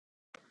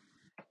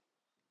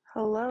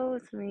Hello,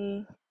 it's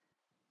me.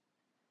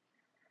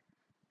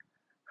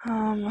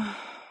 Um,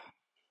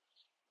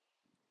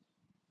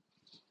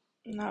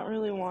 not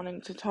really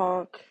wanting to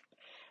talk,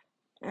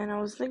 and I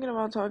was thinking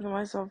about talking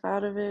myself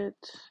out of it,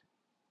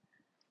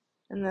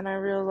 and then I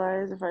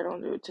realized if I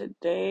don't do it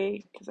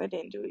today, because I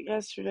didn't do it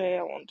yesterday,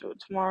 I won't do it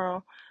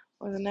tomorrow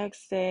or the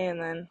next day, and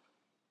then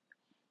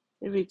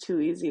it'd be too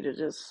easy to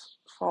just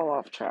fall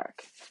off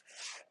track.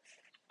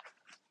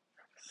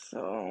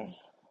 So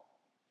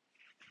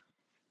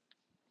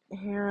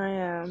here I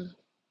am,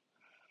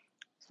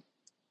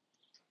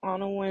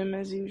 on a whim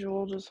as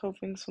usual, just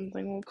hoping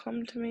something will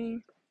come to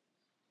me.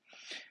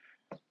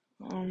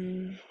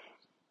 Um,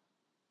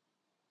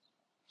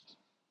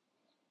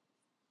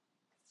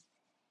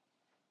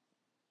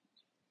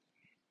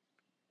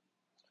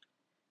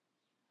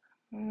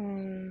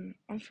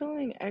 I'm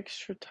feeling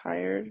extra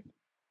tired,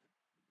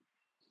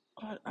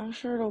 but I'm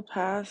sure it'll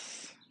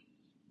pass.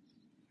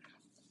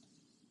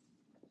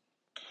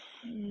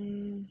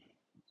 Mm,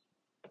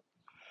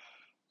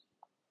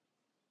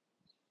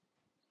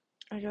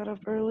 I got up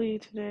early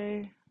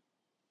today,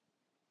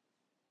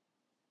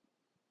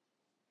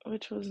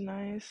 which was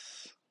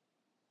nice.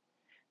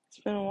 It's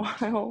been a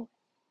while.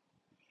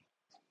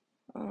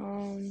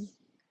 Um,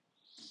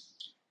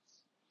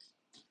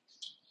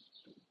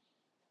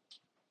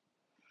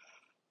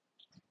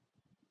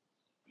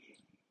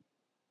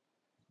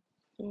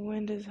 the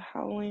wind is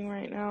howling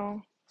right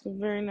now. It's a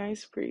very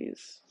nice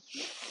breeze.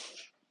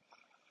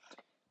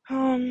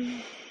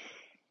 Um,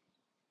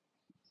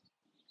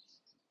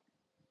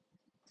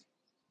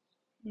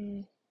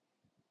 mm,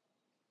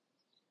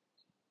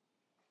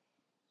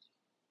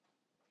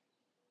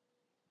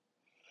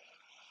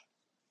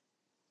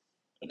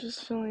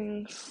 just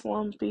feeling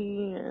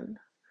slumpy and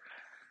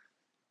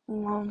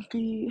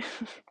lumpy.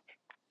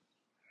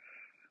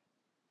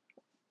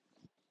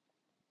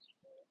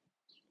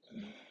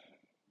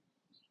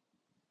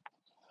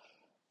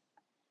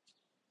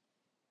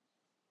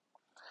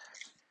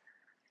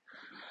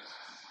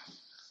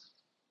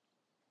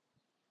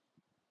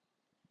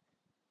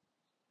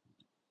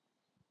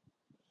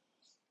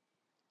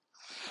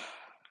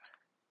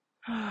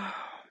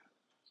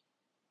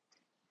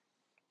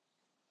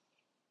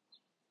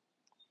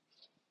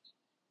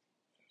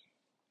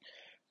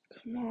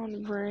 Come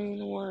on,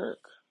 brain, work.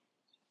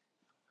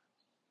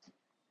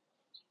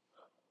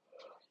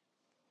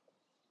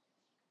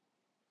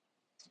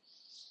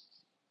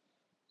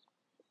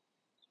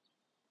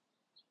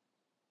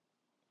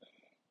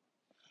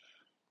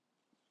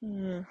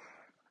 Mm.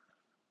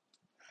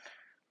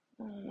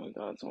 Oh my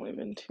god, it's only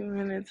been 2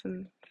 minutes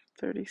and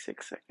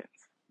 36 seconds.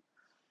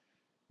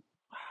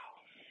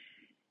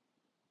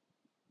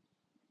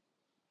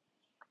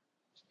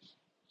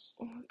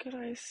 What could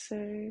I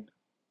say?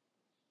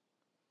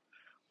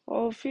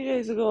 Well, a few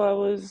days ago I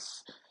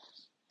was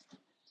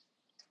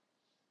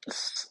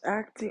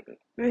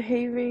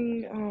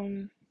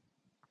behaving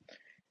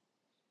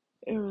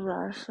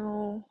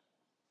irrational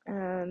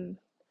and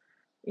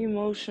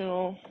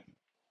emotional,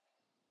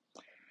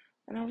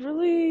 and I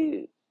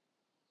really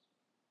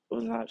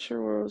was not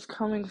sure where it was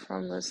coming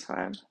from this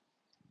time.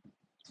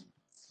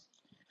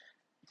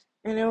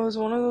 And it was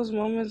one of those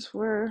moments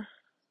where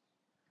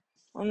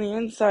on the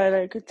inside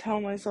I could tell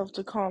myself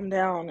to calm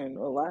down and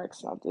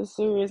relax, not this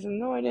serious.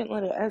 And though I didn't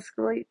let it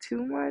escalate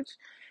too much,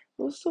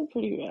 it was still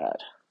pretty bad.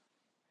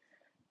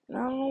 And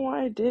I don't know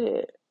why I did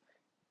it.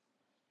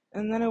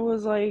 And then it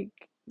was like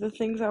the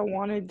things I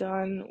wanted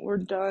done were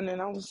done, and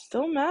I was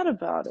still mad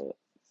about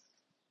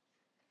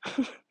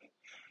it.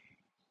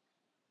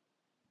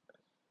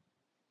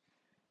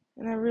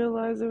 And I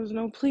realized there was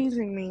no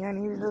pleasing me. I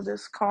needed to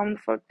just calm the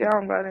fuck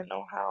down, but I didn't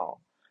know how.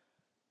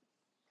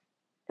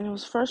 And it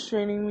was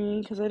frustrating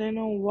me because I didn't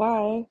know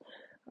why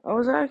I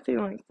was acting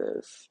like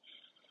this.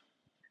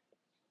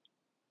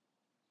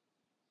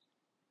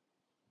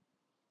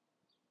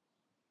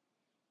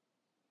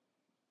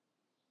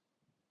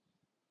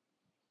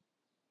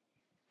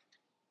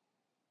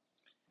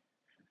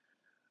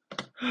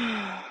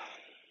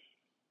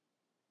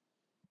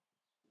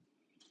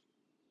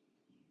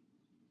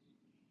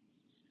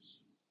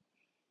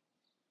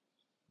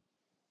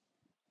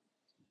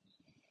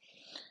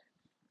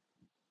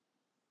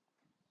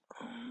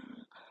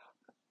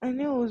 I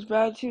knew it was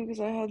bad too because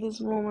I had this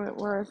moment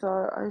where I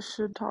thought I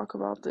should talk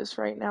about this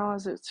right now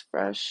as it's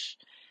fresh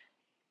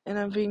and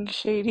I'm being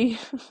shady,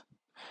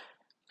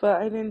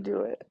 but I didn't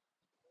do it.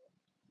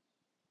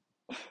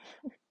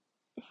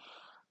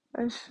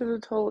 I should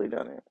have totally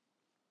done it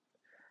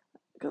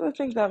because I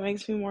think that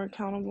makes me more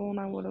accountable and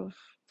I would have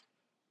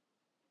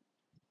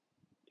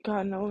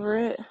gotten over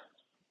it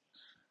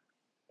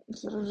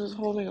instead of just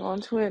holding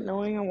on to it,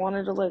 knowing I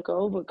wanted to let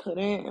go but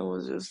couldn't. It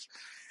was just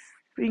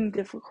being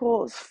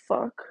difficult as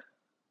fuck.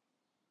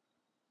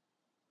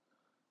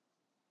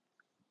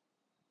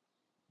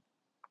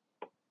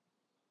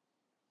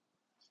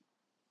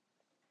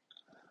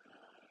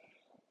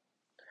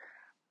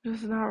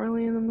 Just not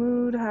really in the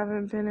mood,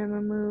 haven't been in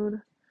the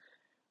mood.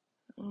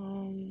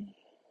 Um,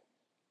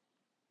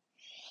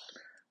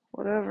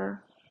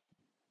 whatever.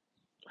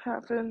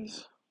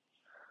 Happens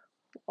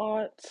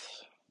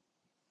lots.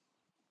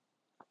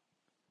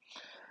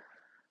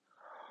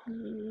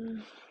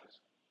 Mm,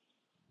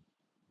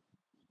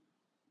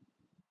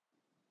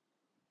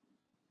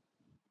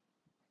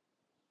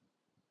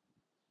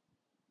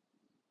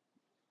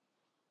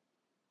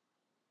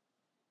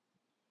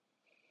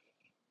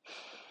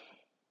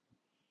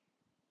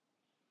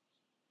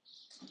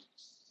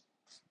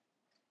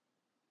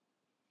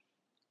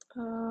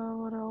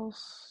 what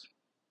else?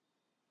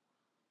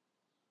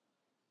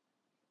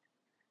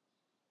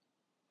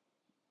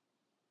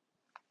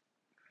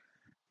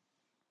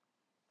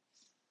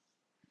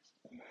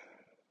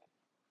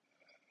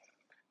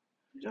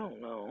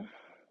 Don't know.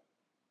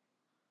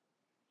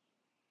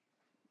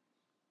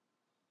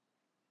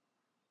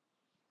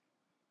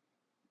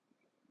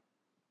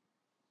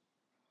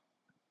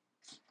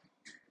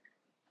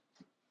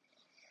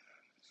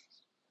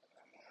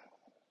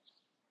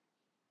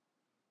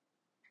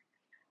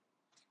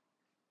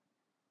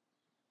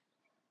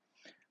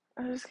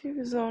 I just keep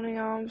zoning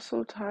out. I'm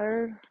so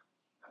tired.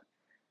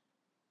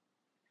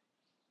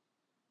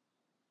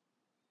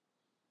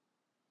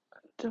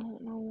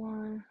 Don't know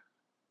why.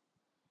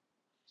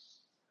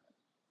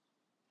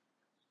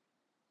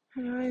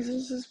 Anyways,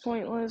 this is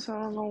pointless.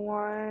 I don't know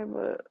why,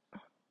 but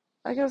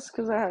I guess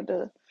because I had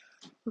to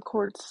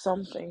record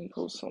something,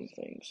 post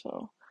something.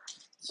 So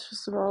it's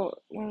just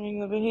about learning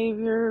the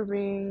behavior,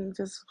 being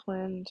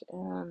disciplined,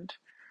 and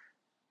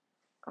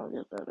I'll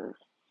get better.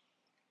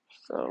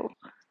 So,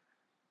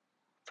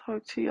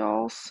 talk to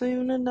y'all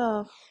soon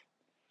enough.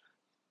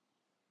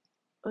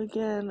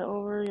 Again,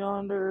 over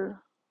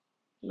yonder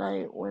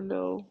night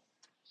window,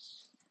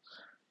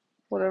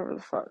 whatever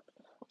the fuck.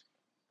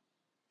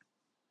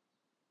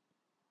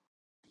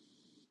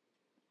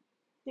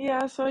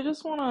 Yeah, so I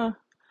just want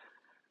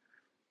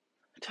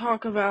to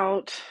talk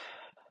about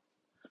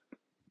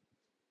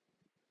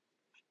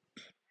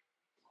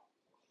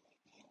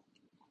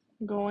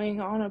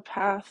going on a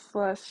path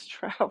less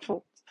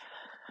traveled.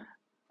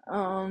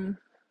 Um,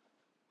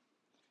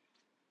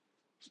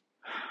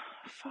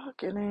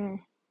 fucking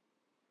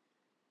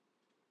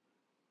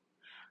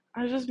A.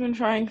 I've just been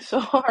trying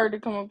so hard to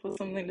come up with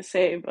something to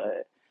say,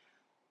 but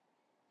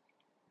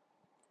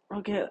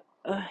I'll get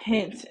a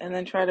hint and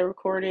then try to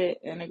record it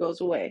and it goes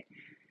away.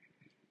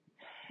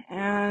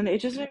 And it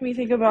just made me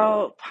think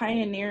about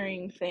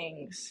pioneering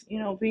things,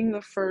 being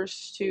the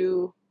first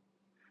to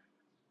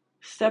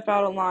step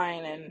out of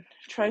line and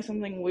try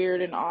something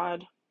weird and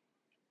odd.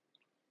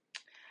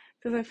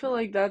 Because I feel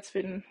like that's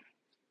been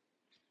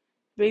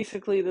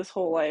basically this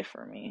whole life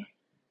for me.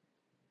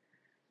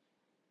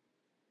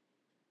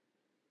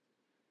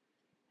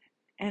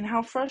 And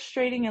how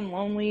frustrating and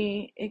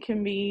lonely it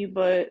can be,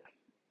 but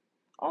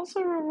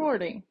also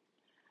rewarding,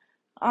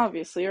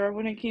 obviously, or I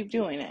wouldn't keep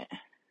doing it.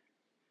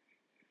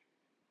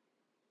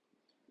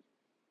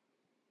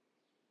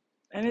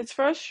 And it's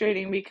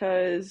frustrating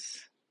because,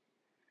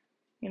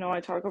 I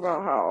talk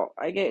about how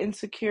I get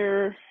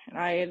insecure and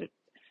I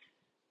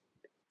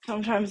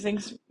sometimes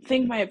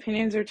think my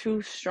opinions are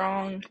too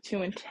strong,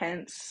 too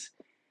intense,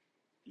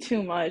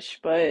 too much,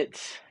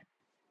 but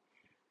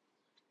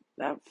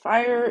that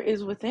fire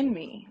is within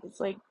me. It's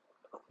like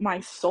my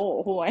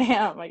soul, who I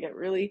am. I get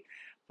really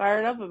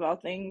fired up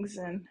about things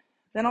and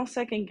then I'll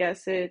second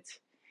guess it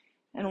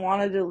and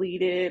want to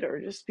delete it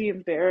or just be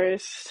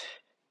embarrassed.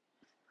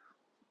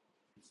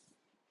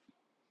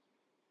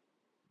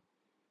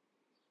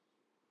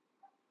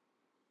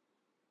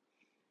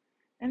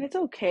 And it's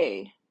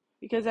okay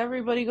because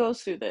everybody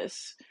goes through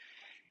this.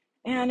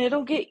 And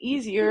it'll get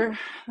easier.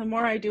 The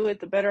more I do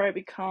it, the better I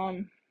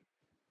become.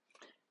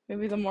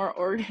 Maybe the more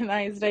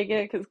organized I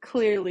get, because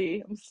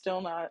clearly I'm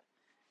still not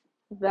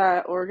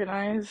that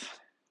organized.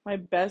 My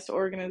best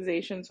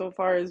organization so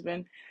far has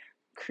been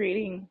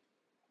creating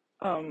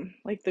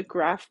like the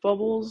graph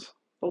bubble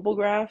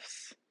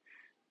graphs.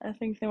 I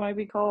think they might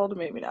be called,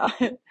 maybe not.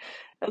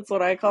 That's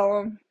what I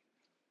call them.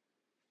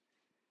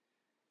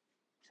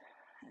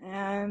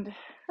 And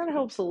that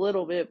helps a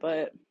little bit,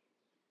 but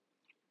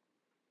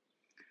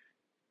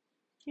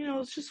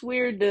it's just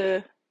weird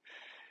to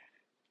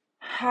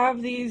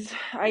have these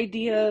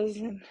ideas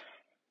and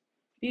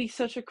be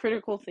such a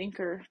critical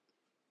thinker.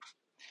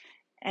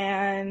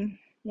 And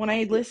when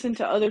I listen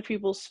to other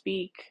people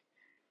speak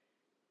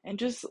and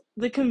just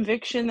the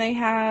conviction they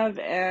have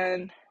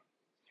and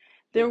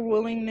their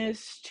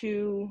willingness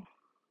to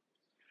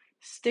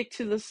stick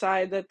to the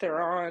side that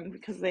they're on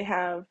because they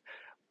have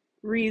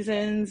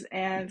reasons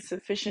and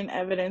sufficient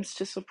evidence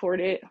to support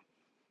it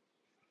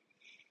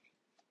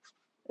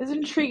is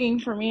intriguing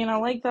for me, and I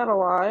like that a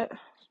lot,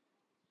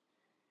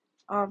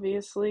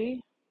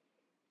 obviously.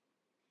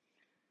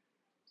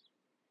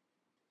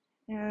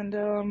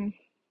 And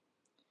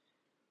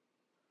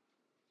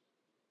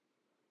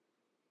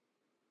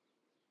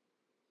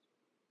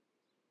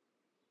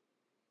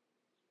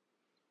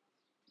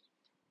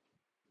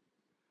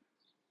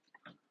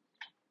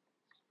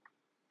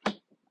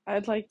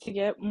I'd like to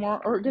get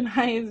more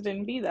organized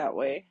and be that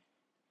way.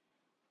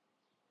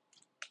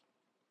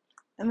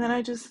 And then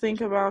I just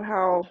think about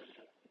how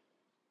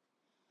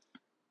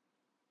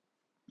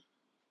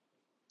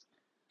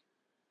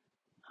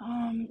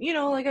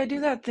Like I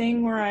do that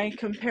thing where I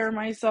compare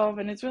myself,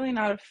 and it's really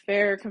not a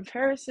fair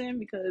comparison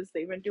because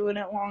they've been doing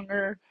it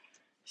longer,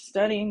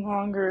 studying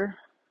longer,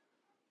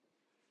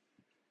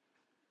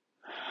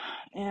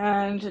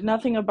 and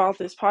nothing about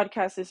this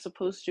podcast is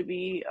supposed to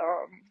be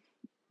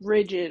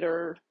rigid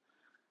or,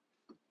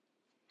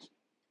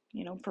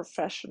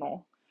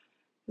 professional.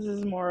 This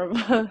is more of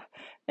an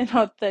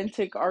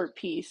authentic art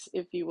piece,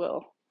 if you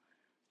will,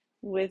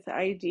 with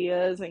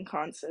ideas and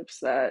concepts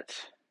that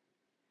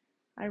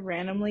I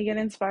randomly get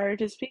inspired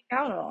to speak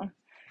out on.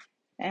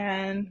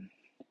 And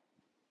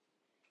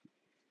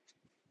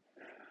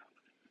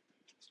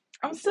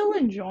I'm still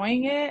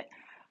enjoying it.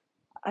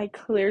 I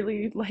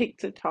clearly like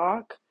to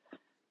talk.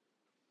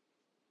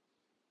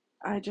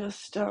 I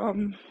just,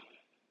 when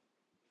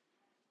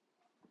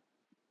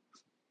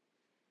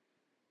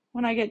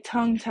I get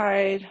tongue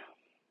tied,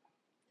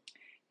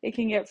 it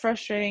can get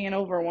frustrating and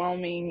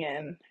overwhelming,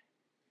 and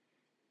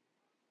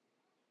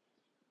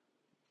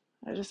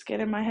I just get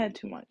in my head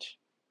too much.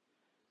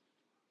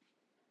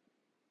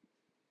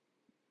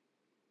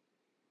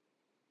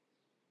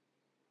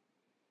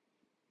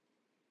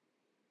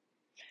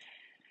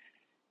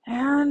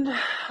 And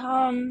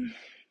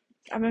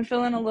I've been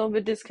feeling a little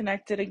bit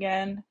disconnected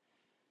again.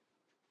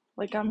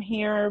 Like I'm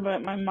here,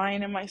 but my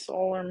mind and my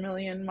soul are a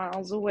million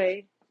miles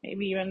away.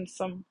 Maybe even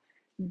some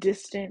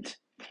distant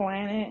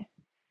planet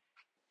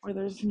where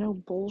there's no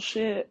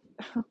bullshit,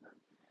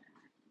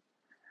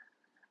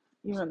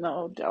 even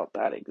though I doubt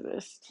that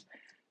exists.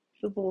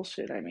 The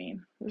bullshit, I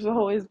mean. There's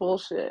always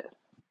bullshit.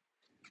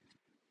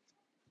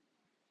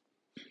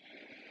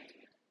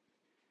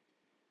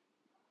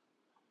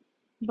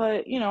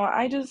 But,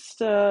 I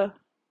just, I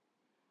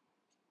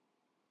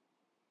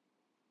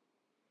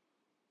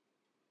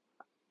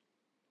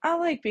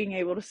like being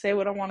able to say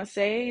what I want to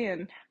say,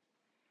 and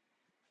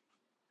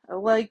I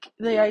like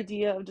the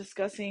idea of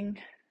discussing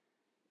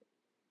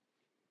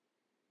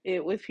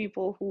it with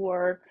people who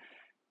are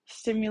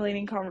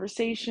stimulating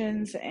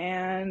conversations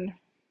and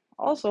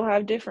also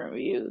have different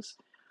views.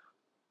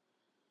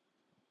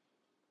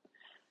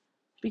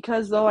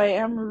 Because though I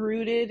am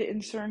rooted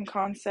in certain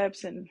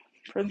concepts and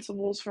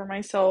principles for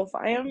myself,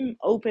 I am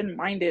open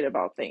minded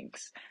about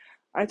things.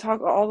 I talk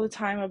all the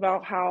time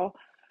about how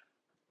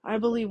I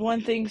believe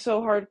one thing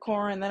so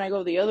hardcore and then I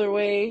go the other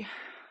way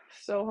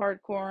so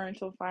hardcore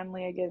until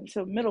finally I get into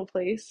a middle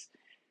place,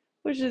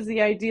 which is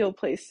the ideal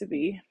place to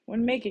be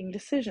when making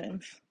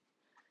decisions,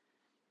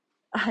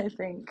 I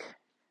think.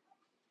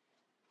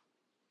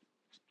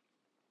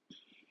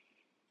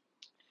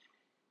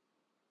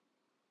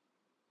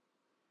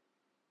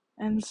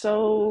 And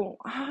so,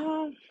 I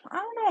don't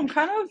know, I'm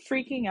kind of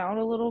freaking out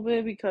a little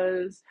bit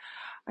because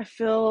I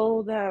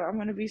feel that I'm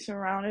going to be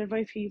surrounded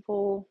by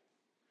people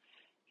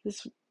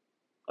this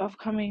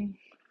upcoming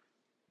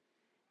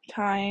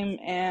time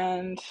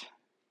and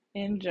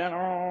in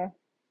general.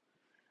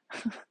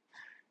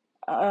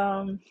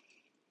 Um,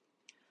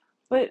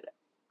 but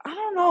I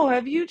don't know,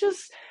 have you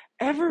just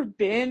ever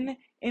been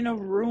in a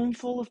room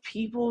full of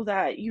people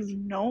that you've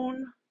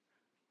known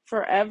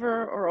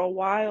forever or a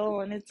while,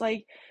 and it's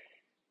like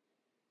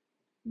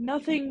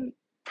nothing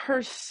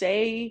per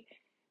se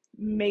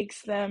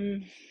makes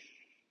them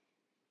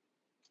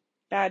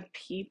bad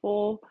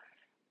people,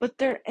 but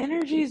their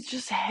energy is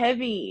just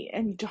heavy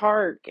and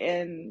dark,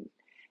 and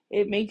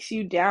it makes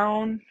you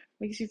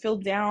feel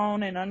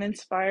down and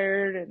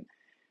uninspired, and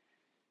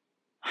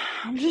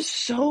I'm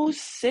just so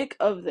sick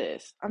of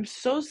this. I'm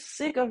so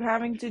sick of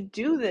having to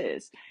do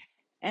this.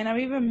 And I'm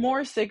even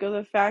more sick of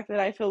the fact that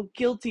I feel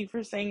guilty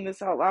for saying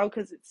this out loud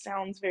because it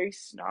sounds very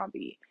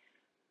snobby.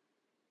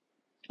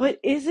 But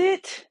is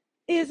it?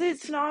 Is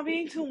it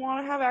snobby to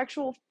want to have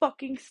actual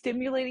fucking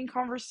stimulating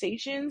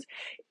conversations?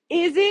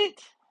 Is it?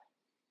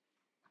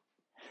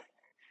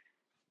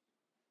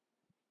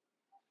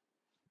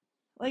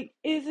 Like,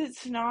 is it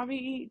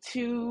snobby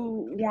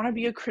to want to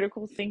be a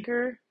critical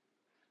thinker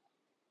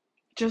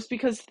just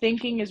because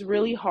thinking is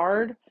really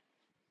hard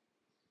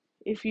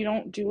if you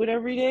don't do it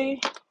every day?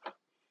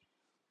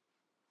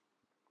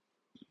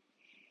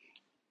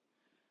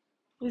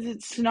 Is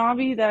it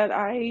snobby that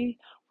I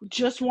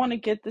just want to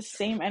get the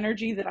same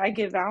energy that I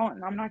give out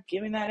and I'm not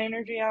giving that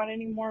energy out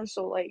anymore?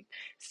 So, like,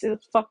 stay the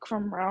fuck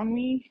from around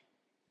me.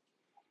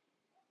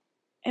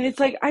 And it's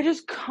like, I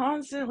just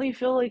constantly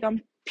feel like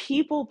I'm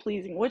people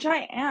pleasing, which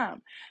I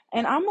am.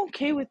 And I'm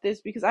okay with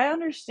this because I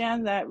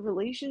understand that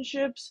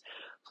relationships,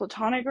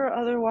 platonic or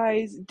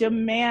otherwise,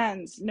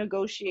 demands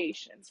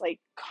negotiations, like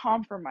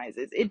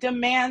compromises. It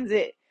demands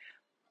it.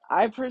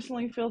 I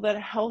personally feel that a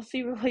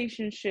healthy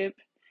relationship,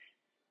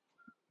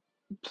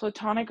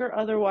 platonic or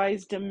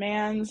otherwise,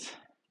 demands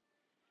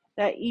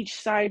that each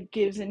side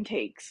gives and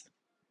takes,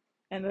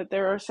 and that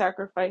there are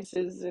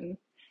sacrifices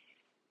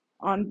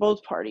on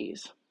both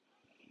parties.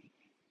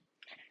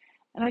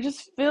 And I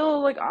just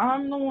feel like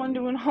I'm the one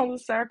doing all the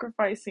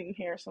sacrificing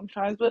here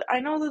sometimes, but I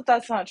know that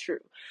that's not true.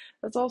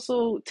 That's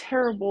also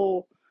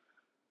terrible,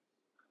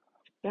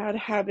 bad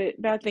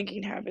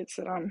thinking habits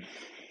that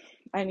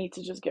I need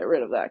to just get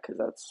rid of that because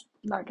that's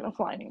not gonna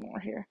fly anymore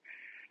here.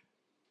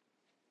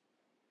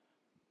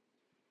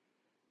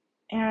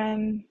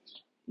 And,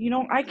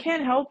 I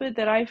can't help it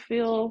that I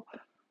feel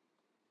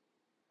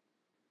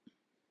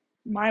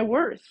my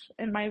worth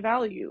and my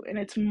value, and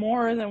it's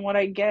more than what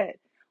I get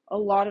a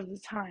lot of the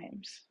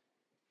times.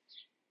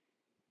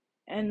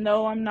 And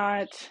though I'm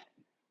not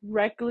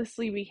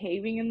recklessly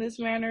behaving in this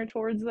manner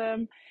towards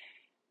them,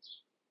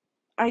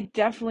 I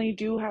definitely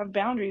do have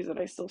boundaries that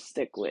I still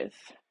stick with.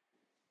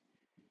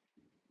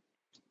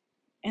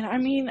 And I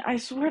mean, I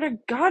swear to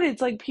God,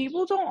 it's like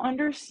people don't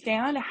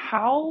understand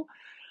how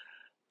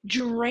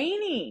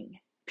draining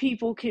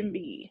people can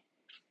be.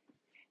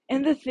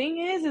 And the thing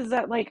is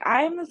that like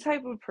I'm the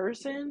type of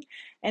person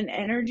and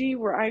energy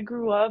where I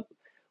grew up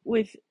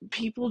with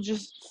people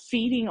just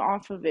feeding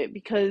off of it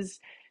because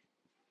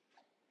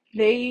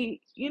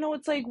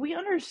it's like we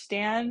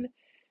understand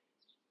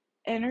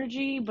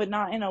energy, but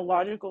not in a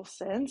logical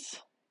sense.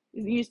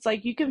 It's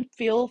like you can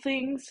feel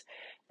things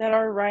that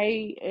are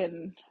right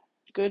and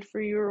good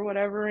for you or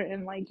whatever,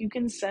 and like you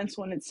can sense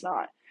when it's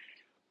not.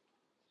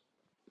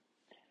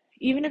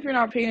 Even if you're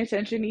not paying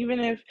attention, even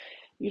if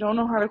you don't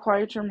know how to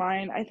quiet your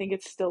mind, I think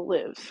it still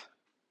lives.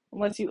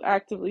 Unless you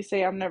actively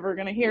say, I'm never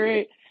going to hear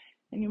it,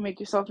 and you make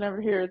yourself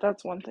never hear it,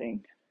 that's one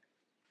thing.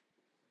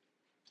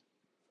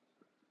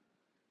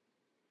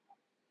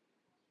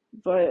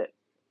 But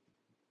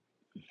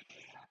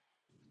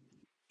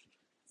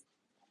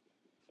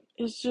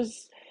it's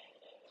just,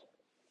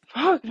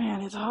 fuck,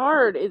 man, it's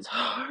hard. It's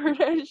hard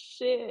as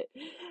shit.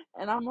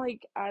 And I'm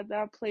like at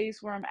that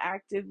place where I'm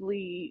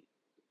actively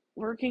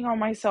working on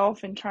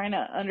myself and trying to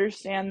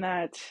understand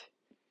that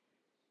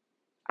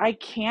I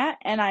can't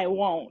and I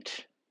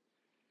won't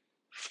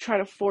try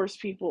to force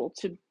people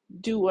to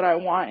do what I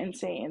want and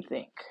say and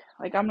think.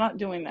 Like, I'm not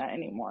doing that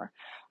anymore.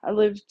 I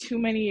lived too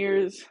many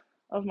years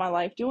of my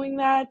life doing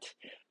that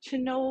to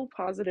no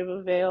positive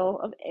avail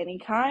of any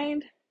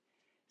kind.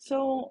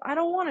 So I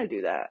don't want to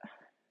do that.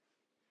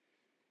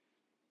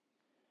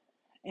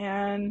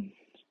 And,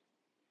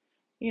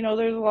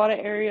 there's a lot of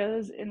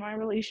areas in my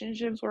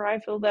relationships where I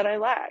feel that I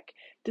lack,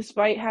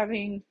 despite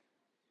having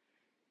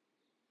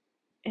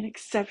an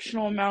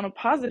exceptional amount of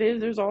positives.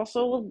 There's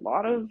also a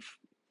lot of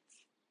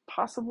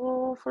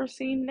possible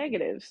foreseen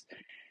negatives.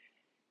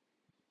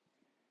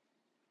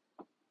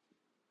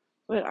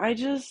 But I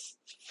just,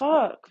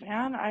 fuck,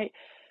 man. I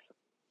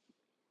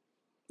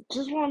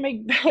just want to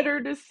make better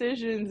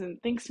decisions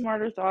and think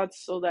smarter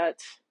thoughts so that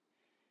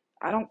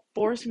I don't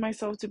force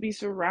myself to be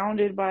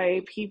surrounded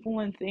by people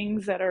and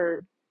things that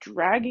are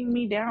dragging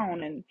me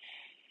down and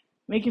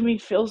making me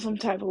feel some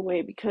type of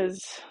way,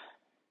 because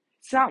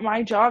it's not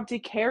my job to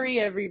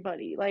carry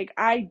everybody. Like,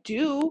 I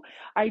do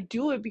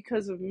it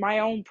because of my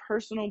own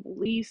personal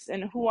beliefs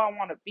and who I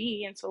want to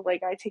be. And so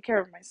like I take care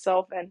of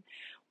myself, and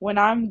when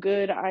I'm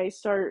good, I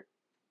start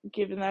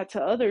giving that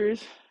to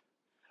others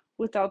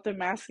without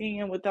them asking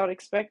and without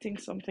expecting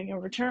something in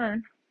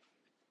return.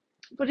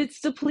 But it's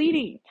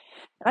depleting.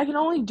 And I can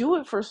only do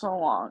it for so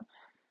long.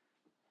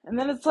 And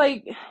then it's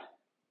like,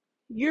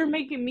 you're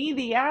making me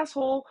the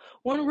asshole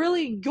when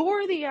really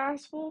you're the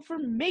asshole for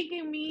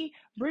making me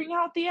bring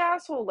out the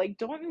asshole. Like,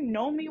 don't you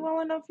know me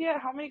well enough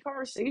yet? How many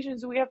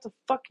conversations do we have to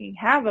fucking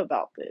have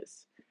about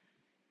this?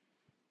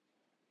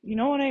 You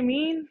know what I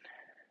mean?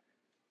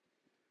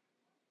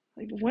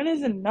 Like, when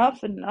is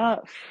enough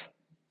enough?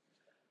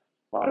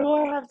 Why do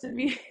I have to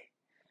be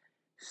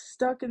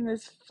stuck in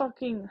this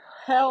fucking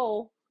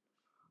hell,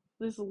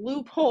 this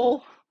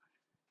loophole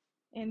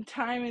in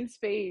time and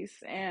space?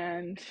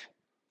 And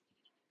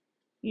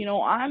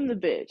I'm the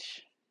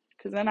bitch.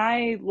 Because then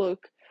I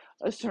look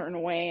a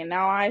certain way, and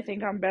now I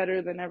think I'm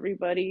better than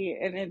everybody.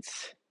 And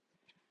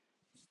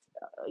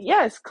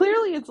yes,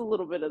 clearly it's a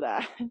little bit of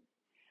that.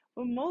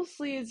 But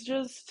mostly it's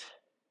just,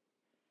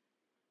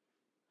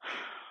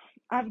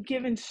 I've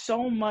given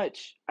so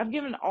much, I've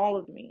given all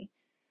of me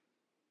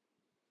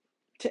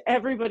to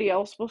everybody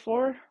else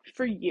before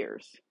for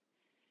years.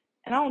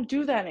 And I don't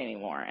do that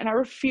anymore. And I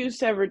refuse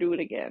to ever do it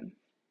again.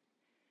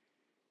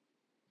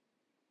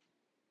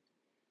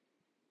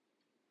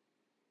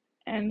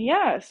 And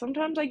yeah,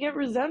 sometimes I get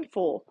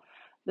resentful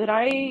that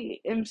I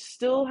am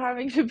still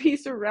having to be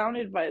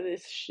surrounded by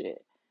this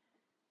shit.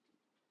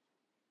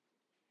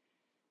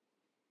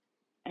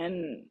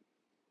 And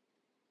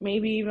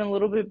maybe even a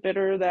little bit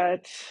bitter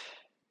that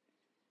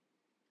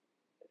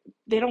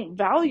they don't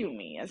value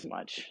me as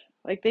much.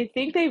 Like, they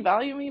think they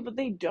value me, but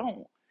they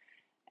don't.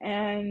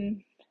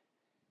 And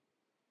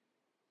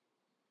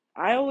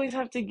I always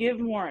have to give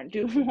more and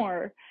do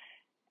more.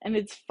 And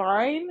it's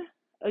fine,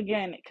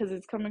 again, because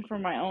it's coming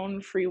from my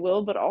own free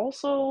will, but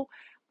also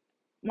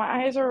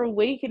my eyes are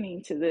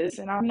awakening to this,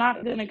 and I'm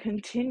not going to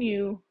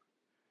continue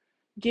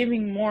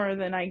giving more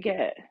than I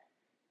get.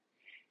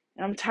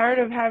 And I'm tired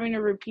of having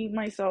to repeat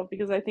myself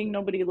because I think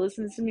nobody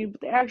listens to me,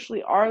 but they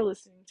actually are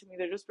listening to me.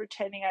 They're just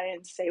pretending I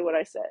didn't say what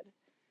I said.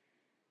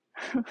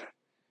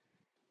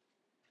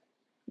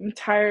 I'm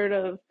tired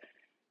of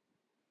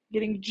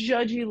getting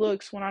judgy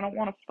looks when I don't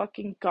want to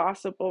fucking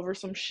gossip over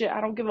some shit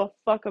I don't give a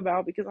fuck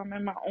about because I'm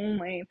in my own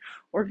lane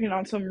working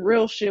on some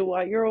real shit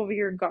while you're over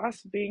here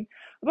gossiping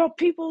about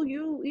people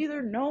you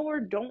either know or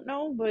don't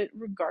know, but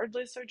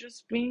regardless are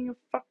just being a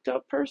fucked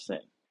up person.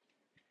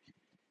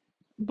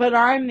 But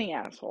I'm the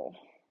asshole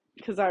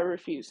because I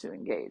refuse to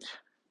engage.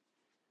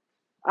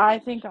 I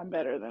think I'm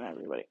better than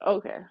everybody.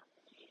 Okay.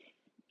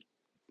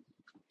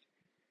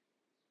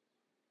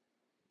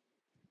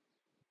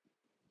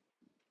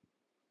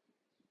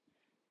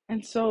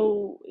 And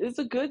so it's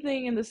a good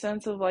thing in the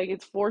sense of like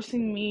it's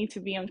forcing me to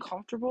be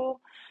uncomfortable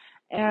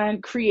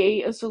and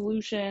create a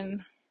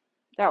solution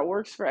that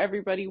works for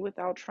everybody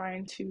without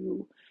trying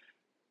to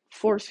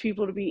force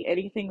people to be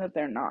anything that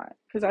they're not.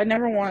 Because I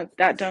never want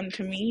that done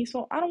to me,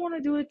 so I don't want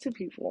to do it to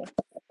people.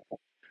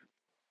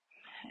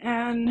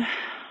 And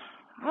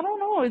I don't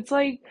know, it's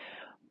like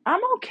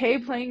I'm okay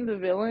playing the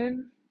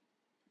villain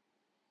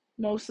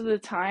most of the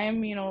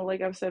time.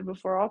 Like I've said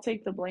before, I'll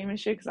take the blame and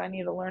shit because I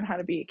need to learn how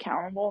to be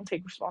accountable and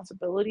take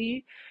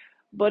responsibility.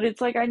 But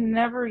it's like I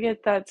never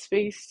get that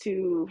space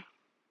to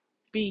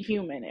be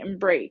human and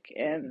break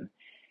and,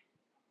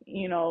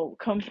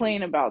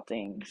 complain about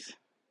things.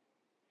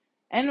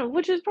 And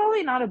which is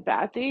probably not a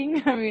bad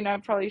thing. I mean, I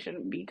probably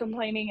shouldn't be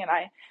complaining, and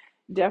I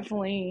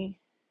definitely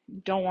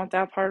don't want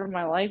that part of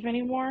my life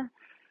anymore.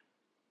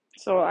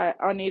 So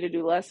I need to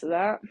do less of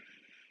that.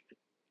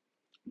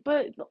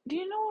 But do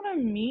you know what I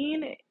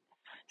mean?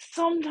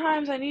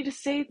 Sometimes I need to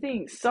say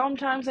things.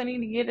 Sometimes I need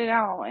to get it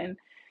out. And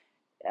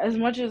as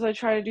much as I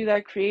try to do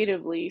that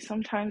creatively,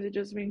 sometimes it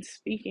just means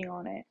speaking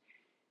on it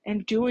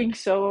and doing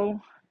so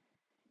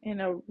in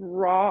a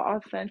raw,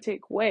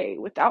 authentic way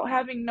without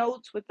having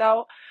notes,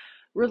 without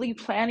really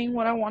planning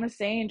what I want to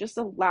say, and just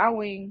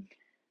allowing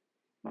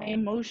my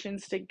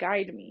emotions to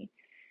guide me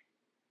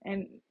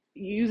and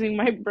using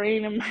my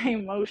brain and my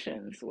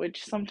emotions,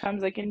 which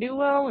sometimes I can do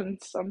well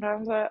and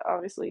sometimes I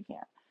obviously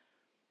can't.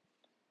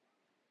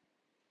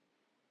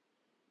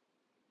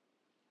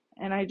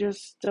 And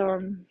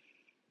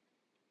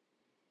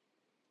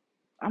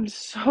I'm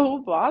so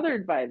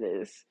bothered by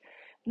this.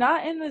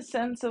 Not in the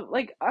sense of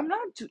like, I'm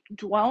not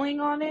dwelling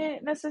on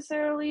it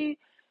necessarily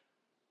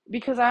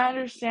because I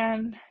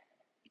understand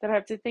that I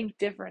have to think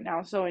different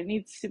now. So I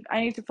need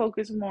to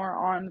focus more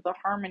on the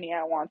harmony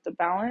I want, the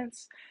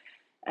balance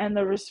and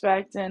the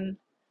respect. And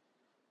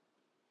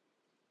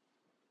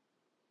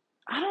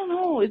I don't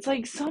know, it's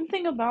like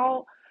something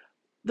about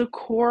the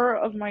core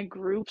of my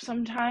group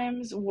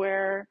sometimes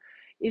where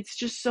it's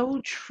just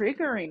so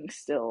triggering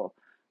still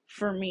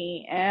for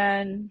me.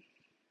 And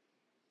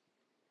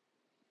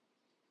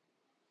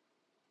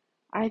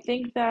I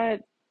think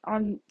that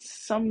on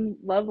some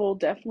level,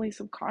 definitely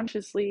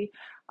subconsciously,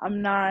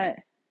 I'm not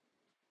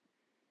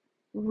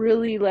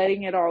really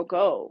letting it all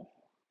go.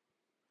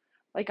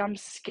 Like, I'm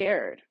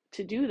scared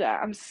to do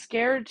that. I'm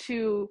scared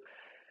to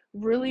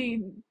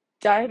really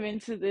dive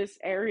into this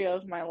area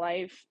of my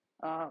life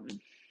on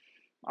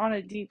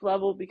a deep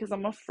level because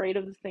I'm afraid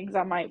of the things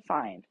I might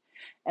find.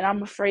 And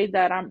I'm afraid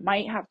that I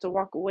might have to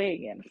walk away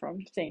again from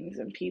things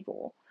and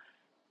people.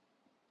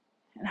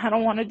 And I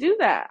don't want to do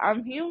that.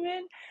 I'm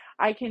human.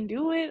 I can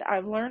do it.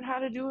 I've learned how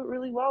to do it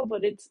really well,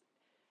 but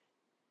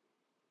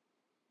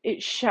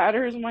it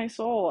shatters my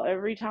soul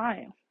every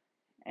time.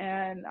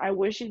 And I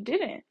wish it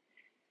didn't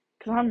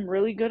because I'm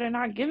really good at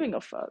not giving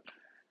a fuck.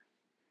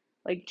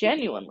 Like,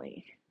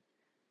 genuinely.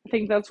 I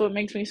think that's what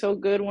makes me so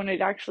good when it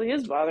actually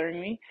is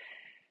bothering me.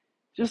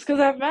 Just because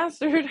I've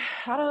mastered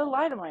how to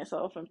lie to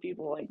myself and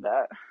people like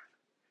that.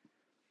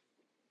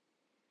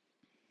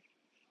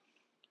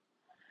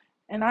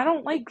 And I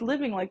don't like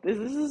living like this.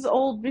 This is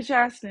old bitch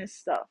assness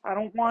stuff. I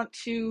don't want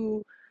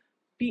to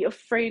be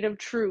afraid of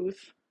truth.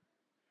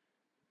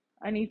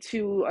 I need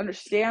to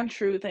understand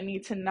truth. I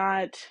need to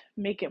not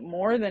make it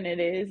more than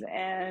it is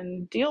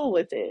and deal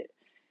with it.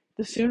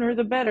 The sooner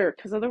the better,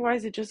 because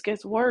otherwise it just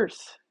gets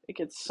worse. It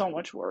gets so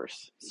much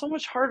worse. So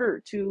much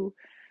harder to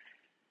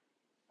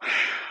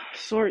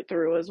sort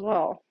through as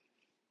well.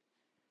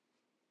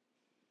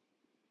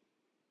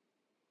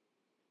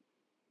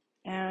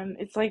 And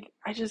it's like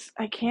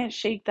I can't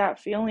shake that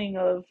feeling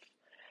of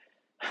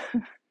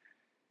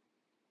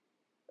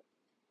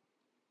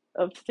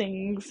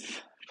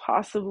things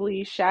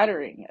possibly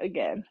shattering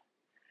again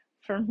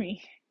for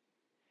me.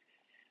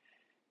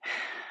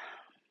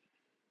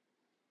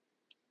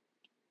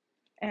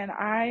 And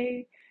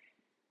I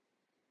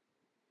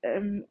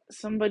am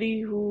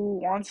somebody who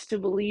wants to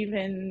believe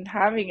in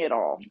having it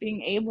all,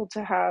 being able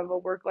to have a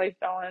work life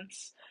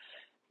balance,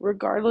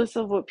 regardless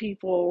of what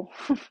people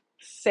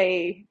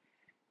say.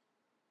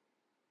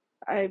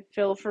 I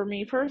feel for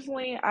me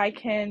personally, I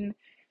can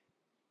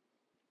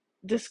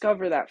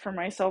discover that for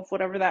myself,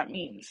 whatever that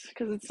means,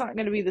 because it's not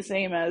going to be the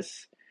same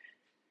as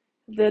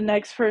the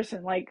next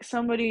person. Like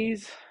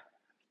somebody's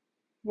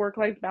work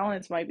life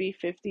balance might be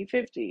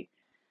 50-50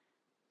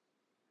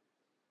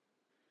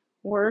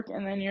 work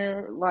and then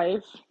your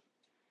life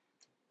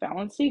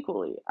balanced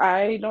equally.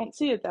 I don't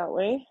see it that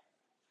way.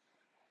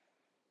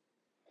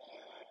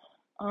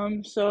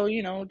 So,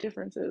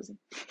 differences.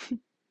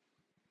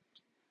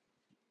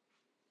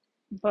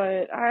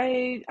 But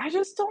I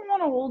just don't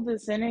want to hold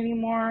this in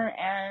anymore,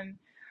 and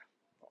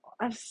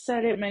I've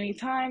said it many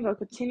times. I'll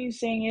continue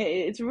saying it.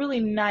 It's really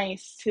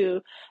nice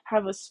to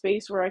have a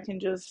space where I can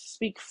just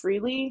speak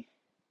freely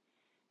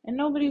and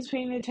nobody's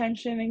paying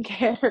attention and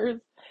cares.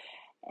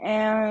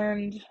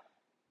 And,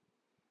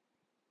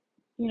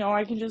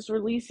 I can just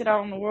release it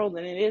out in the world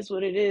and it is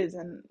what it is.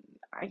 And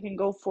I can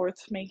go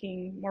forth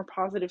making more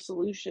positive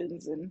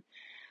solutions. And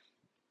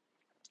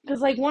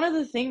because, like, one of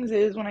the things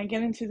is when I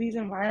get into these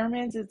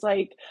environments, it's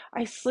like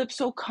I slip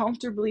so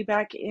comfortably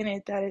back in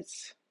it that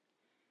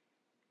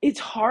it's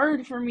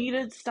hard for me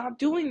to stop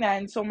doing that.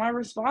 And so my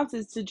response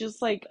is to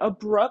just like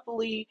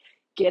abruptly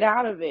get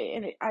out of it.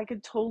 And I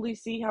could totally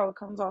see how it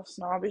comes off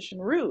snobbish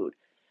and rude.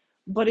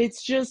 But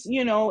it's just,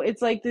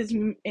 it's like this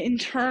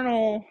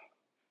internal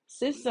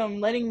system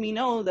letting me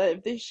know that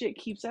if this shit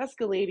keeps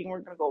escalating,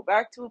 we're going to go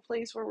back to a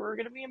place where we're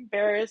going to be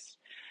embarrassed.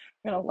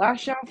 We're going to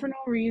lash out for no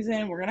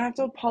reason. We're going to have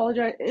to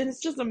apologize. And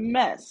it's just a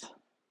mess.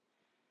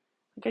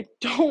 Like, I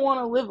don't want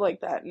to live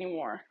like that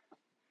anymore.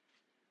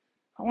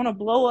 I want to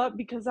blow up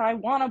because I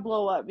want to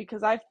blow up,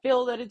 because I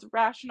feel that it's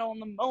rational in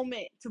the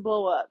moment to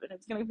blow up and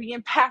it's going to be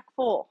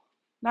impactful.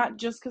 Not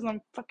just because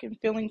I'm fucking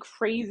feeling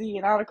crazy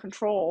and out of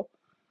control.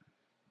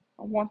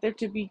 I want there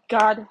to be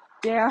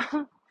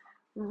goddamn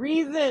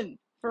reason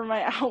for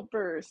my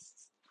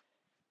outbursts.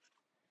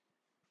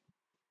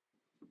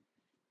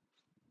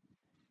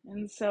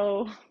 And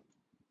so,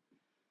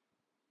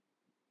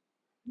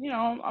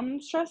 I'm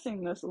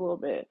stressing this a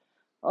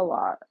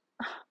lot.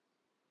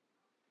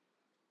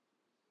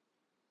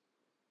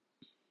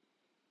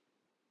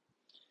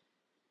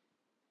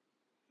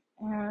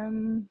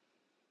 And,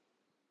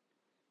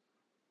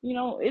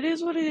 it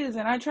is what it is.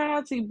 And I try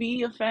not to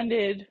be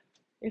offended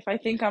if I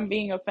think I'm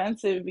being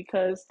offensive,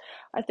 because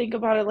I think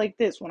about it like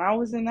this. When I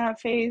was in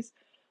that phase,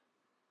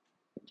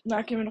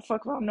 not giving a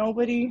fuck about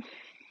nobody,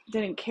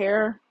 didn't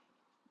care,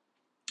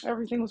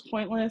 everything was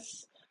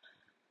pointless.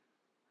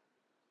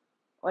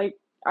 Like,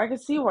 I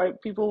could see why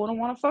people wouldn't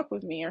want to fuck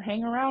with me or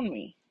hang around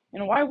me.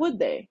 And why would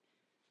they?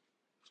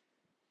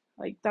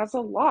 Like, that's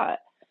a lot.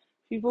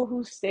 People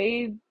who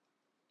stayed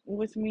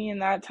with me in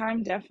that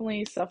time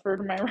definitely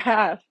suffered my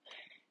wrath.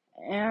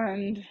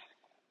 And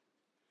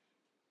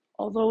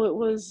although it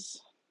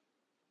was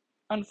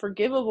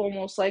unforgivable,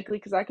 most likely,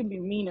 because I can be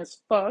mean as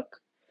fuck,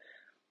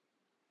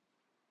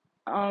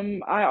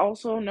 I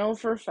also know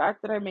for a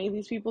fact that I made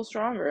these people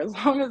stronger. As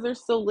long as they're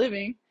still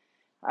living,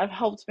 I've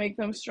helped make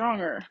them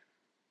stronger.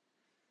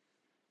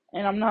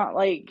 And I'm not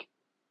like,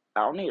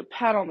 I don't need a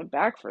pat on the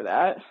back for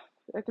that.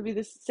 That could be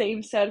the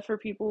same said for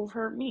people who've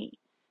hurt me.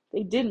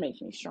 They did make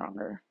me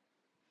stronger,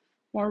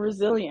 more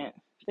resilient,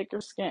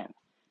 thicker skin.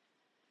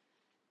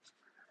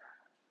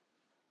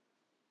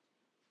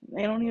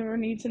 They don't ever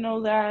need to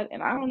know that,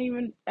 and I don't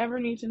even ever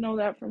need to know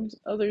that from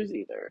others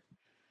either.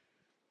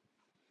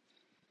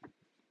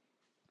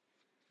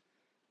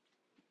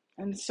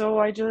 And so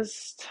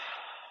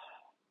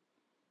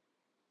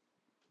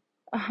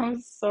I'm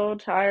so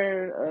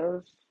tired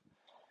of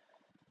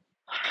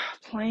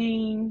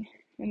playing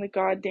in the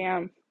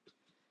goddamn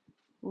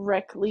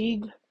rec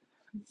league.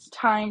 It's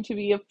time to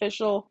be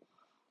official.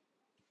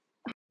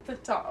 At the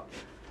top.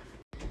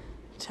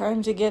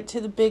 Time to get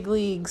to the big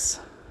leagues.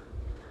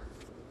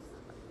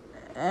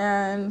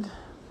 And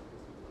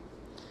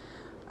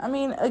I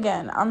mean,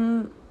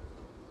 again,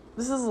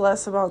 this is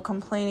less about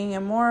complaining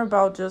and more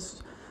about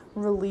just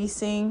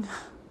releasing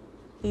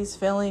these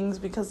feelings,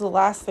 because the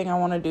last thing I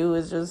want to do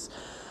is just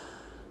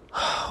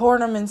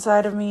hoard them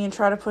inside of me and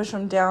try to push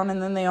them down,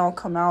 and then they all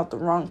come out the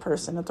wrong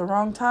person at the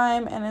wrong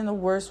time and in the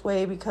worst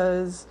way,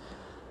 because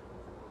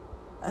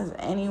as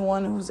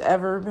anyone who's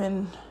ever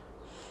been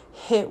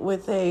hit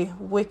with a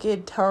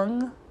wicked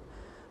tongue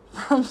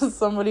from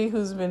somebody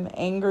who's been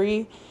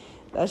angry,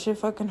 that shit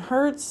fucking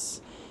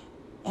hurts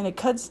and it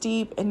cuts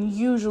deep, and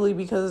usually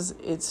because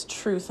it's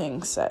true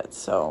things said.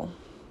 So,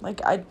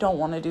 like, I don't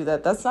want to do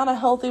that. That's not a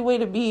healthy way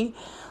to be.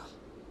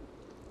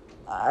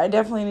 I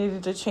definitely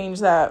needed to change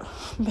that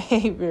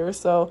behavior.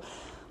 So,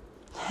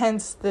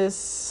 hence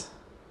this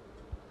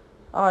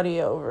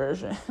audio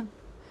version.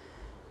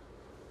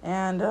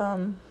 And,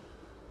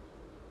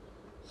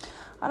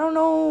 I don't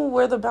know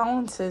where the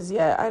balance is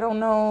yet. I don't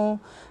know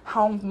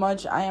how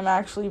much I am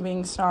actually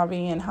being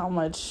snobby and how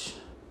much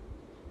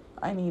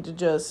I need to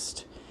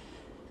just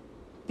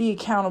be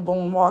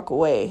accountable and walk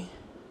away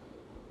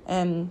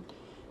and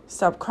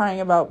stop crying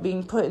about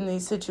being put in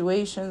these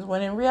situations,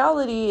 when in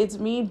reality it's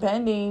me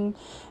bending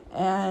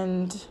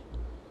and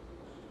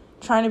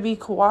trying to be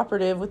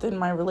cooperative within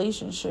my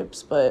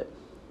relationships. But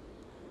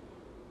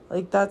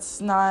like, that's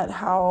not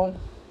how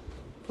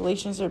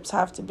relationships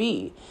have to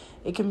be.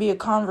 It can be a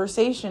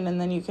conversation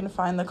and then you can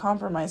find the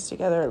compromise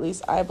together. At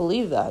least I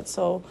believe that.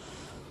 So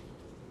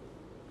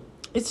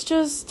it's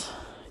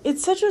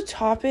such a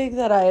topic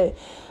that I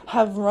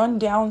have run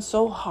down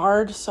so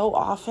hard so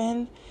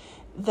often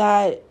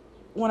that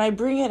when I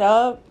bring it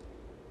up,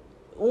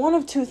 one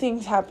of two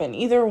things happen.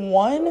 Either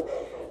one,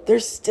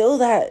 there's still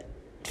that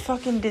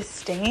fucking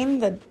disdain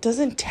that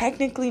doesn't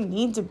technically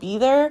need to be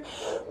there,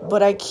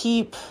 but I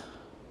keep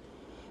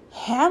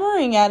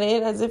hammering at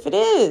it as if it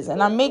is,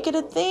 and I make it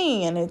a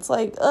thing, and it's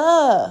like,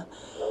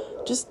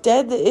 just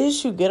dead the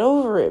issue, get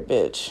over it,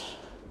 bitch.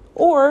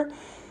 Or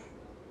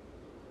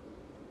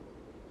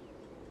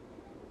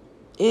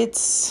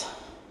it's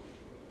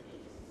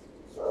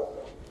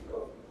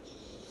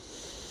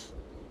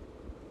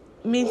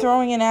me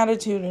throwing an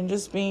attitude and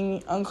just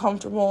being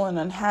uncomfortable and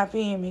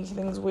unhappy and making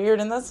things weird,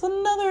 and that's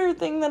another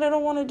thing that I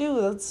don't want to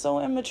do. That's so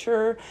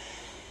immature,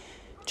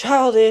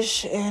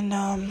 childish, and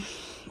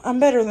I'm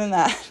better than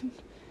that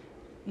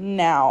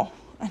now.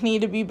 I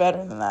need to be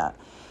better than that.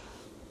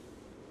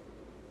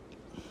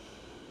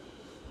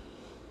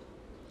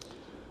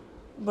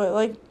 But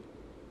like,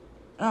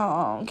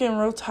 I'm getting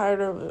real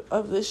tired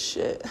of this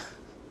shit.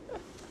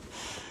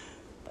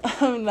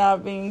 I'm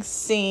not being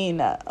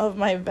seen of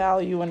my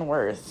value and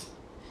worth.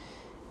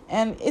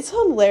 And it's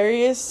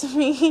hilarious to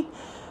me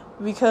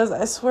because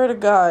I swear to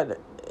God,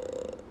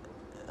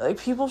 like,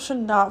 people should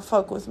not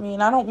fuck with me.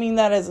 And I don't mean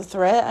that as a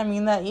threat. I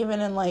mean that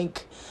even in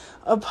like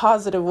a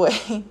positive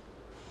way.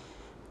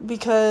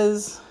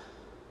 Because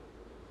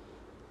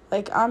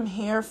like, I'm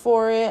here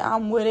for it.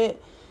 I'm with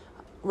it.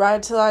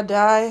 Ride till I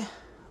die.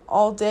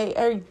 All day,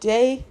 every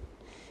day.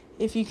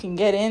 If you can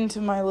get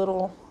into my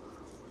little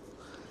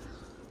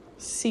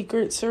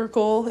secret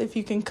circle, if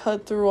you can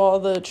cut through all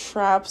the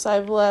traps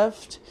I've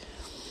left,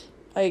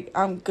 like,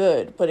 I'm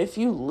good. But if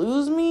you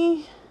lose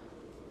me,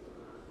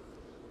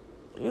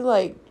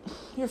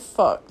 you're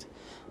fucked.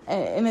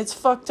 And it's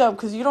fucked up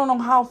because you don't know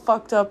how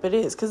fucked up it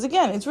is. Because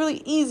again, it's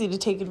really easy to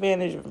take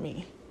advantage of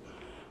me.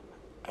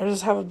 I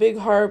just have a big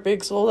heart,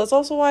 big soul. That's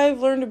also why I've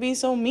learned to be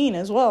so mean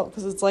as well.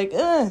 Because it's like,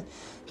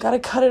 gotta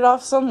cut it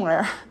off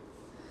somewhere.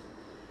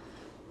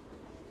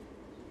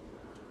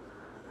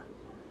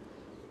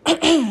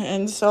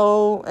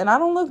 And I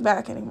don't look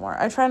back anymore.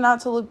 I try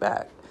not to look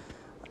back.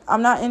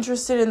 I'm not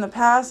interested in the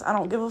past. I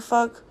don't give a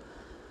fuck.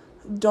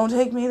 Don't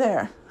take me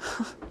there.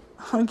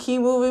 I'm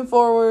keep moving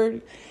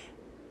forward.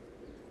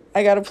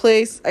 I got a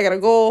place. I got a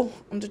goal.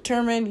 I'm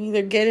determined.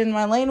 Either get in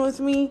my lane with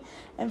me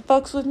and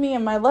fucks with me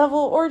and my level,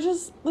 or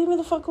just leave me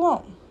the fuck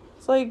alone.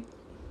 It's like,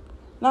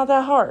 not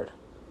that hard.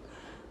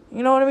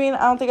 You know what I mean?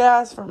 I don't think I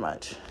asked for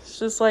much. It's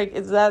just like,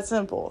 it's that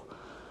simple.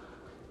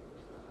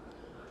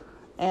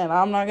 And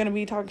I'm not going to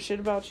be talking shit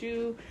about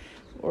you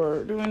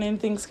or doing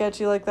anything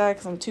sketchy like that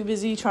because I'm too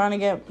busy trying to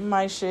get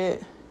my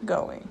shit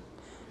going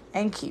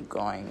and keep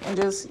going. And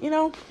just,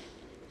 And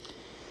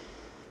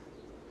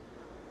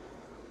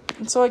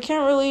so I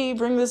can't really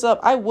bring this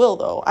up. I will,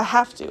 though. I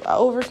have to. I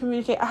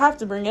over-communicate. I have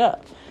to bring it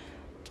up.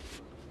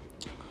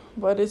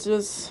 But it's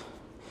just,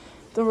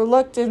 the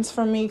reluctance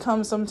from me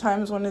comes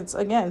sometimes when it's,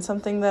 again,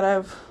 something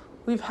that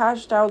we've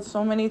hashed out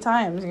so many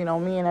times, me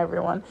and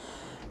everyone.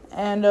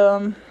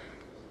 And,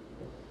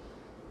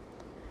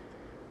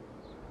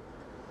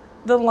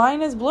 the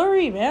line is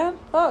blurry, man.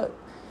 Fuck.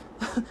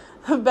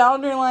 The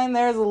boundary line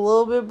there is a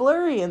little bit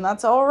blurry, and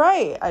that's all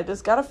right. I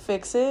just gotta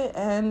fix it,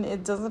 and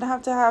it doesn't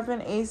have to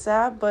happen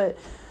ASAP, but,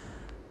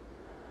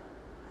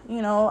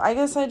 I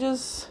guess I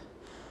just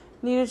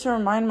needed to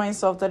remind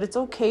myself that it's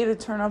okay to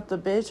turn up the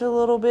bitch a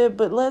little bit,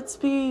 but let's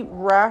be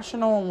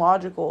rational and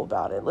logical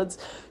about it. Let's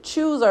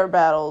choose our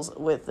battles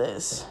with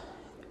this,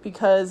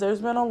 because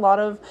there's been a lot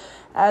of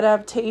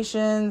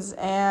adaptations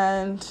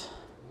and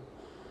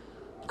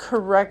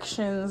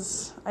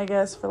corrections, I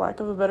guess, for lack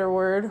of a better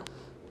word,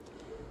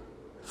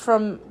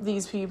 from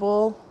these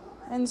people.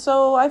 And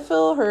so I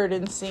feel heard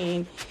and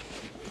seen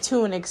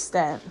to an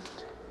extent.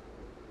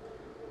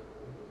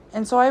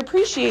 And so I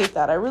appreciate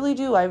that. I really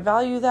do. I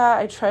value that.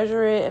 I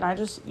treasure it. And I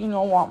just,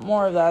 want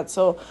more of that.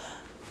 So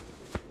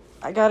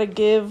I gotta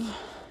give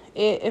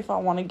it if I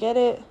want to get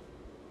it.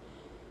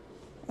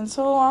 And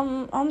so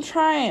I'm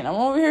trying. I'm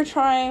over here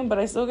trying, but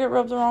I still get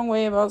rubbed the wrong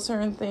way about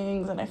certain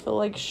things, and I feel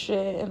like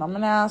shit, and I'm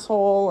an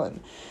asshole, and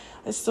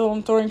I still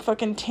am throwing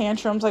fucking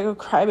tantrums like a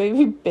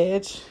crybaby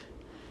bitch.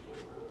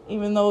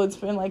 Even though it's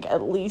been like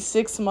at least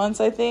 6 months,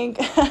 I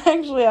think.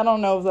 Actually, I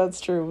don't know if that's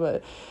true,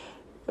 but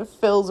it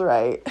feels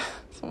right.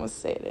 So I'm gonna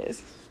say it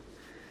is.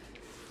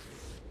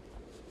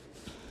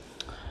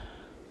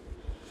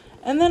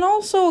 And then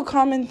also a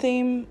common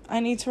theme I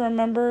need to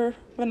remember,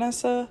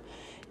 Vanessa,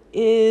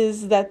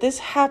 is that this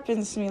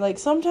happens to me. Like,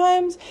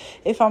 sometimes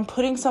if I'm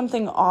putting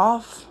something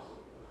off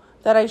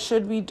that I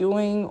should be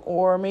doing,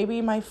 or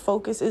maybe my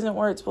focus isn't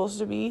where it's supposed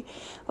to be,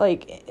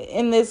 like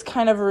in this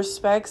kind of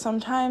respect,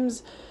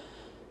 sometimes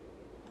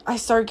I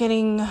start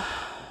getting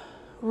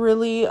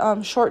really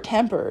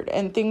short-tempered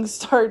and things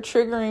start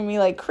triggering me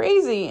like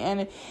crazy,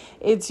 and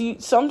it's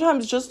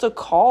sometimes just a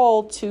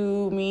call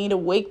to me to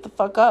wake the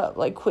fuck up,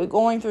 like quit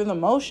going through the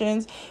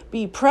motions,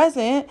 be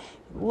present,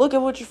 look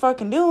at what you're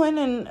fucking doing,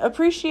 and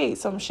appreciate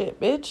some shit,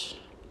 bitch.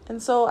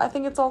 And so I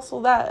think it's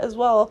also that as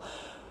well.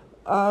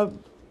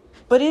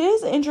 But it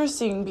is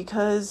interesting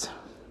because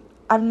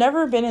I've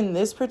never been in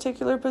this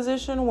particular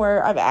position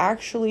where I've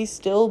actually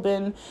still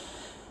been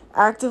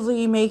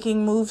actively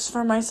making moves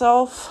for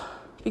myself.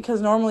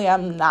 because normally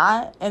I'm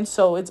not. And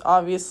so it's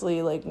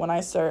obviously like when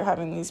I start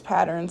having these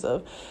patterns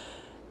of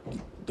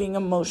being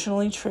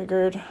emotionally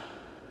triggered,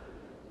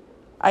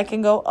 I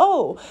can go,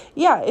 oh,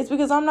 yeah, it's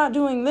because I'm not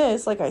doing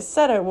this like I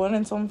said I would,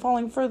 and so I'm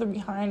falling further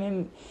behind.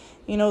 And,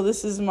 you know,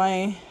 this is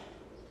my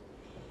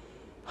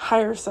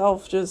higher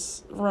self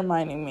just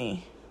reminding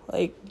me,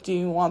 like, do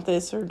you want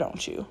this or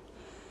don't you?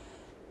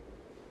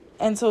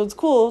 And so it's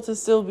cool to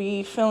still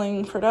be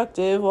feeling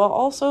productive while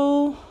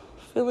also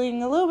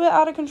feeling a little bit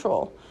out of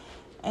control.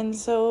 And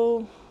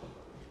so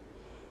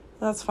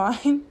that's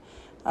fine.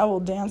 I will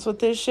dance with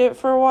this shit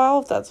for a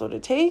while if that's what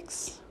it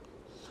takes.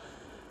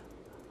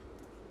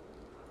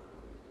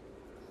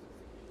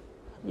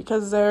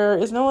 Because there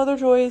is no other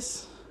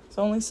choice. It's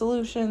only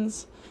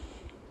solutions,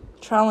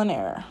 trial and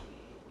error.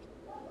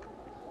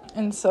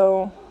 And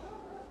so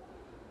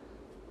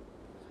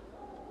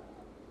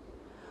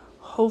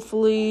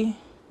hopefully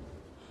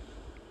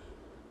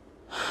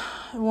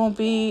it won't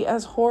be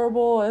as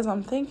horrible as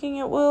I'm thinking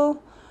it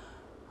will.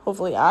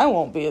 Hopefully I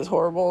won't be as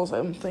horrible as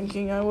I'm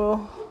thinking I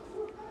will.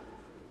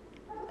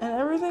 And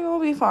everything will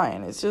be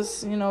fine. It's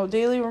just, you know,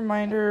 daily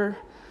reminder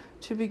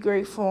to be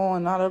grateful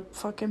and not a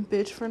fucking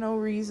bitch for no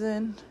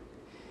reason.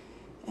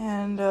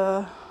 And,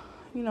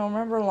 you know,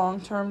 remember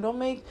long-term. Don't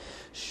make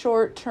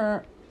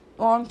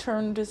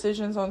long-term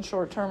decisions on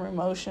short-term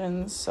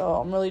emotions. So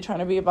I'm really trying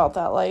to be about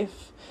that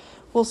life.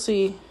 We'll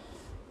see.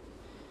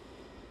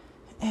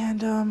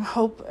 And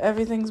hope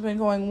everything's been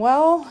going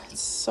well.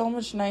 It's so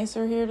much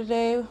nicer here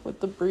today with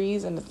the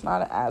breeze, and it's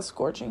not as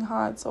scorching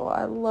hot, so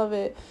I love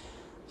it.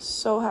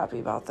 So happy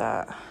about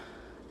that.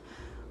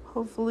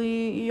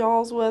 Hopefully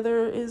y'all's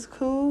weather is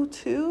cool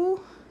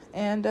too.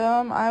 And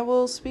I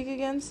will speak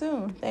again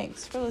soon.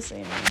 Thanks for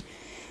listening.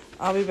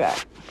 I'll be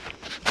back.